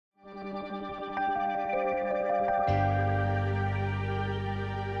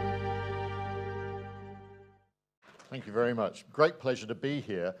Thank you very much. Great pleasure to be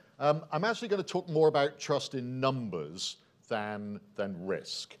here. I'm actually going to talk more about trust in numbers than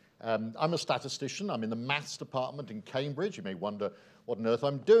risk. I'm a statistician. I'm in the maths department in Cambridge. You may wonder what on earth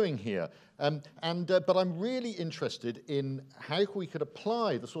I'm doing here. But I'm really interested in how we could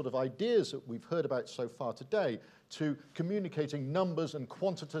apply the sort of ideas that we've heard about so far today to communicating numbers and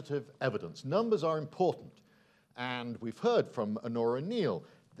quantitative evidence. Numbers are important. And we've heard from Honora O'Neill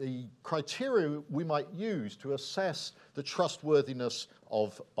the criteria we might use to assess the trustworthiness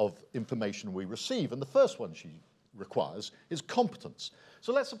of information we receive. And the first one she requires is competence.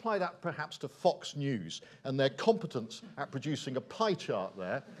 So let's apply that perhaps to Fox News and their competence at producing a pie chart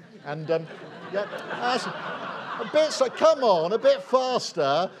there. And yeah, a bit, so come on, a bit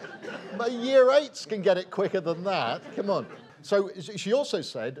faster. Year 8s can get it quicker than that. Come on. So she also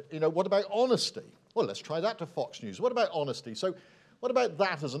said, you know, what about honesty? Well, let's try that to Fox News. What about honesty? So what about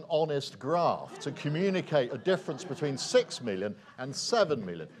that as an honest graph to communicate a difference between 6 million and 7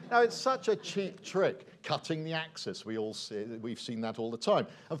 million? Now, it's such a cheap trick, cutting the axis. We've seen that all the time.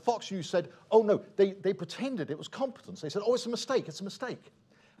 And Fox News said, oh, no, they pretended it was competence. They said, oh, it's a mistake, it's a mistake.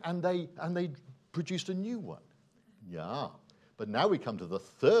 And they produced a new one. Yeah. But now we come to the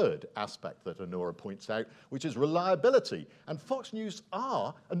third aspect that Honora points out, which is reliability. And Fox News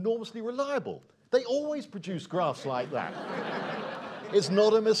are enormously reliable. They always produce graphs like that. It's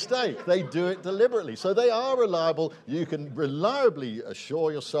not a mistake. They do it deliberately. So they are reliable. You can reliably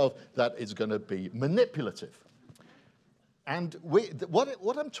assure yourself that it's going to be manipulative. And what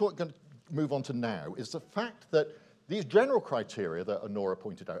I'm going to move on to now is the fact that these general criteria that Honora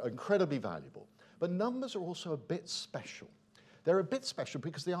pointed out are incredibly valuable. But numbers are also a bit special. They're a bit special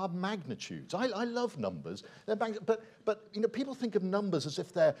because they are magnitudes. I love numbers, but you know, people think of numbers as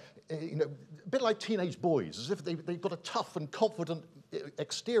if they're you know, a bit like teenage boys, as if they've got a tough and confident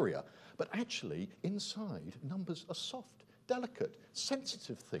exterior. But actually, inside, numbers are soft, delicate,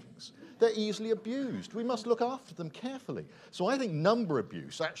 sensitive things. They're easily abused. We must look after them carefully. So I think number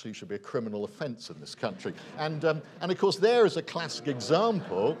abuse actually should be a criminal offence in this country. And of course, there is a classic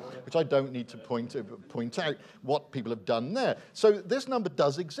example, which I don't need to point out what people have done there. So this number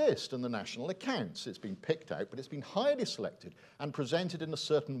does exist in the national accounts. It's been picked out, but it's been highly selected and presented in a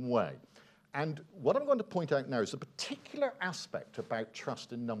certain way. And what I'm going to point out now is a particular aspect about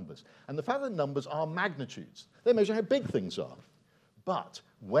trust in numbers, and the fact that numbers are magnitudes. They measure how big things are. But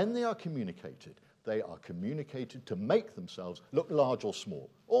when they are communicated to make themselves look large or small,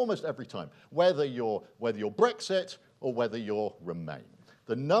 almost every time, whether you're Brexit or whether you're Remain.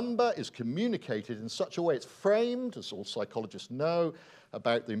 The number is communicated in such a way, it's framed, as all psychologists know,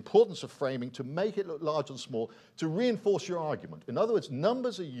 about the importance of framing to make it look large and small, to reinforce your argument. In other words,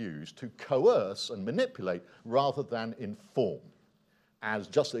 numbers are used to coerce and manipulate rather than inform, as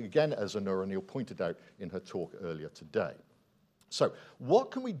just again, as Honora O'Neill pointed out in her talk earlier today. So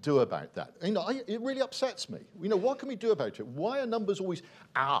what can we do about that? You know, it really upsets me. You know, what can we do about it? Why are numbers always,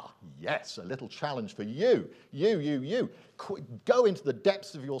 yes, a little challenge for you. You. Go into the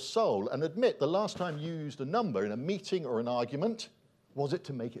depths of your soul and admit the last time you used a number in a meeting or an argument, was it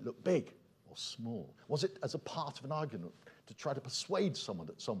to make it look big or small? Was it as a part of an argument to try to persuade someone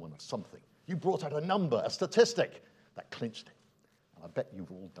of something? You brought out a number, a statistic, that clinched it. And I bet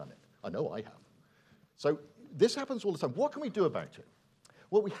you've all done it. I know I have. So this happens all the time. What can we do about it?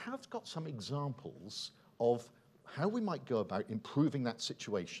 Well, we have got some examples of how we might go about improving that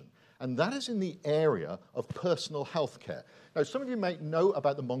situation. And that is in the area of personal health care. Now, some of you may know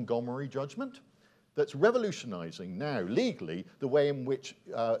about the Montgomery judgment. That's revolutionizing now, legally, the way in which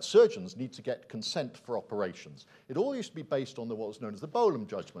surgeons need to get consent for operations. It all used to be based on what was known as the Bolam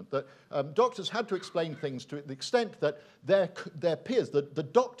judgment, that doctors had to explain things to the extent that their peers, the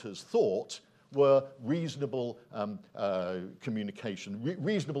doctors, thought were reasonable communication,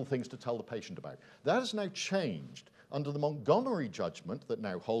 reasonable things to tell the patient about. That has now changed. Under the Montgomery judgment that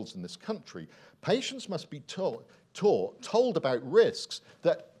now holds in this country, patients must be told about risks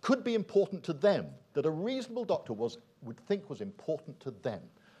that could be important to them, that a reasonable doctor would think was important to them.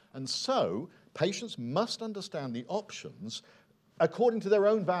 And so patients must understand the options according to their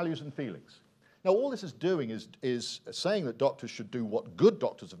own values and feelings. Now, all this is doing is saying that doctors should do what good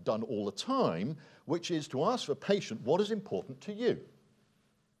doctors have done all the time, which is to ask for a patient, what is important to you?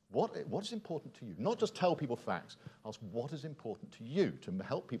 What is important to you? Not just tell people facts, ask what is important to you to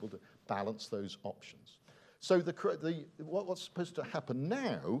help people to balance those options. So what's supposed to happen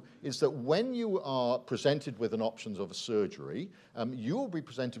now is that when you are presented with an options of a surgery, you will be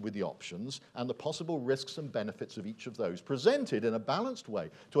presented with the options and the possible risks and benefits of each of those, presented in a balanced way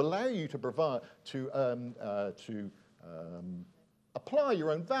to allow you to provide apply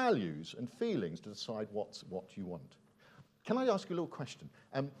your own values and feelings to decide what you want. Can I ask you a little question?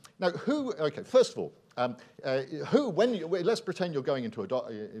 Now, okay, first of all, let's pretend you're going into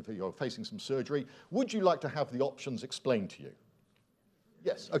if you're facing some surgery, would you like to have the options explained to you?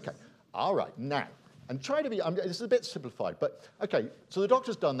 Yes, okay. All right, now, and try to be, this is a bit simplified, but okay, so the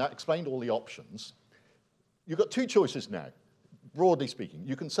doctor's done that, explained all the options. You've got two choices now, broadly speaking.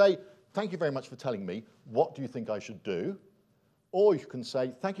 You can say, thank you very much for telling me, what do you think I should do? Or you can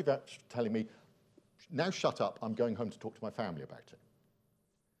say, thank you very much for telling me, now shut up, I'm going home to talk to my family about it.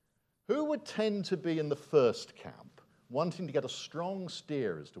 Who would tend to be in the first camp, wanting to get a strong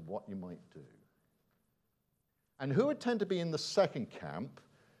steer as to what you might do? And who would tend to be in the second camp,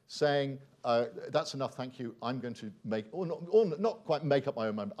 saying, that's enough, thank you, I'm going to make, or not quite make up my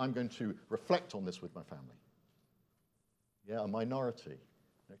own mind, I'm going to reflect on this with my family? Yeah, a minority.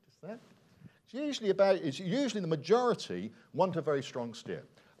 Notice that? It's usually the majority want a very strong steer.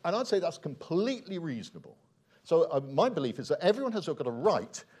 And I'd say that's completely reasonable. So my belief is that everyone has got a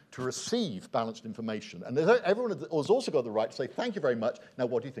right to receive balanced information. And everyone has also got the right to say, thank you very much, now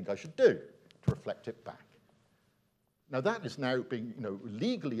what do you think I should do? To reflect it back. Now that is now being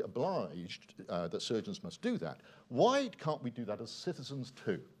legally obliged that surgeons must do that. Why can't we do that as citizens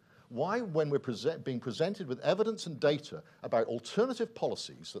too? Why, when we're being presented with evidence and data about alternative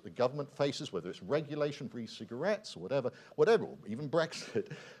policies that the government faces, whether it's regulation for e-cigarettes or whatever, or even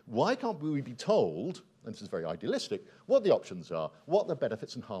Brexit, why can't we be told, and this is very idealistic, what the options are, what the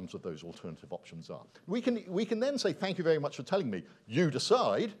benefits and harms of those alternative options are? We can then say, thank you very much for telling me, you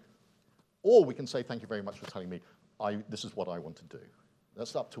decide, or we can say, thank you very much for telling me, this is what I want to do.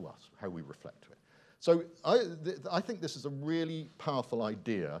 That's up to us, how we reflect to it. So I think this is a really powerful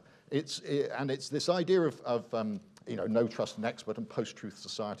idea. It's this idea of no trust in expert and post-truth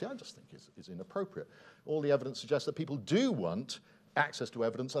society, I just think is inappropriate. All the evidence suggests that people do want access to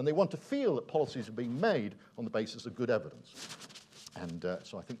evidence, and they want to feel that policies are being made on the basis of good evidence. And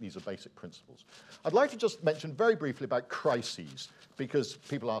so I think these are basic principles. I'd like to just mention very briefly about crises, because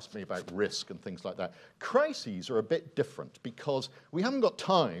people ask me about risk and things like that. Crises are a bit different because we haven't got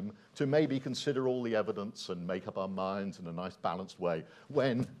time to maybe consider all the evidence and make up our minds in a nice balanced way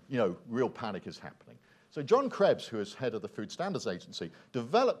when, real panic is happening. So John Krebs, who is head of the Food Standards Agency,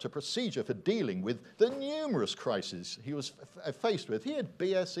 developed a procedure for dealing with the numerous crises he was faced with. He had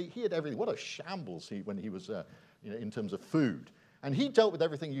BSE, he had everything. What a shambles when he was, in terms of food. And he dealt with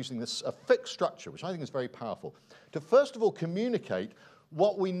everything using this fixed structure, which I think is very powerful, to first of all communicate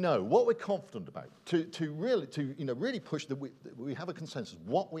what we know, what we're confident about, to really push that we have a consensus,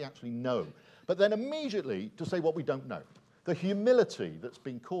 what we actually know, but then immediately to say what we don't know. The humility that's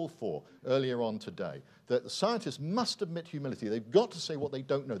been called for earlier on today, that the scientists must admit humility. They've got to say what they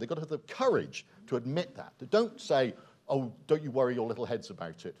don't know. They've got to have the courage to admit that. They don't say, oh, don't you worry your little heads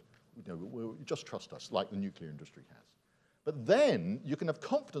about it. Just trust us, like the nuclear industry has. But then you can have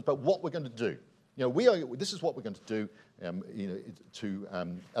confidence about what we're going to do. This is what we're going to do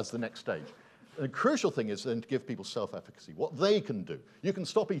as the next stage. And the crucial thing is then to give people self-efficacy, what they can do. You can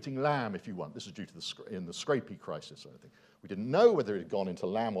stop eating lamb if you want. This is due to the scrapie crisis, I think. We didn't know whether it had gone into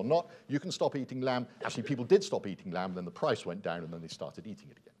lamb or not. You can stop eating lamb. Actually, people did stop eating lamb, then the price went down, and then they started eating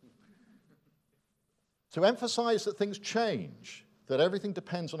it again. To emphasize that things change, that everything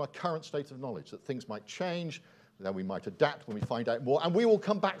depends on our current state of knowledge, that things might change, then we might adapt when we find out more, and we will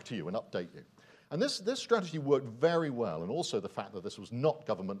come back to you and update you. And this strategy worked very well, and also the fact that this was not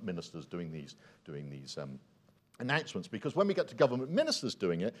government ministers doing these announcements, because when we get to government ministers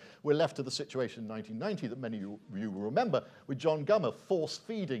doing it, we're left to the situation in 1990 that many of you will remember, with John Gummer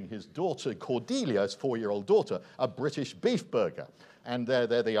force-feeding his daughter, Cordelia, his 4-year-old daughter, a British beef burger. And there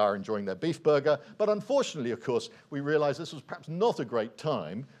they are enjoying their beef burger. But unfortunately, of course, we realized this was perhaps not a great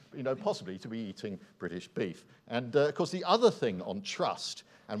time, possibly to be eating British beef. And of course, the other thing on trust,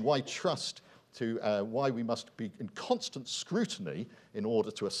 and why we must be in constant scrutiny in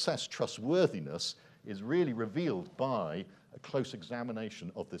order to assess trustworthiness, is really revealed by a close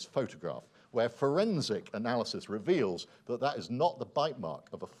examination of this photograph, where forensic analysis reveals that that is not the bite mark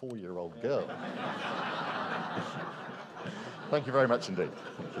of a 4-year-old girl. Thank you very much indeed.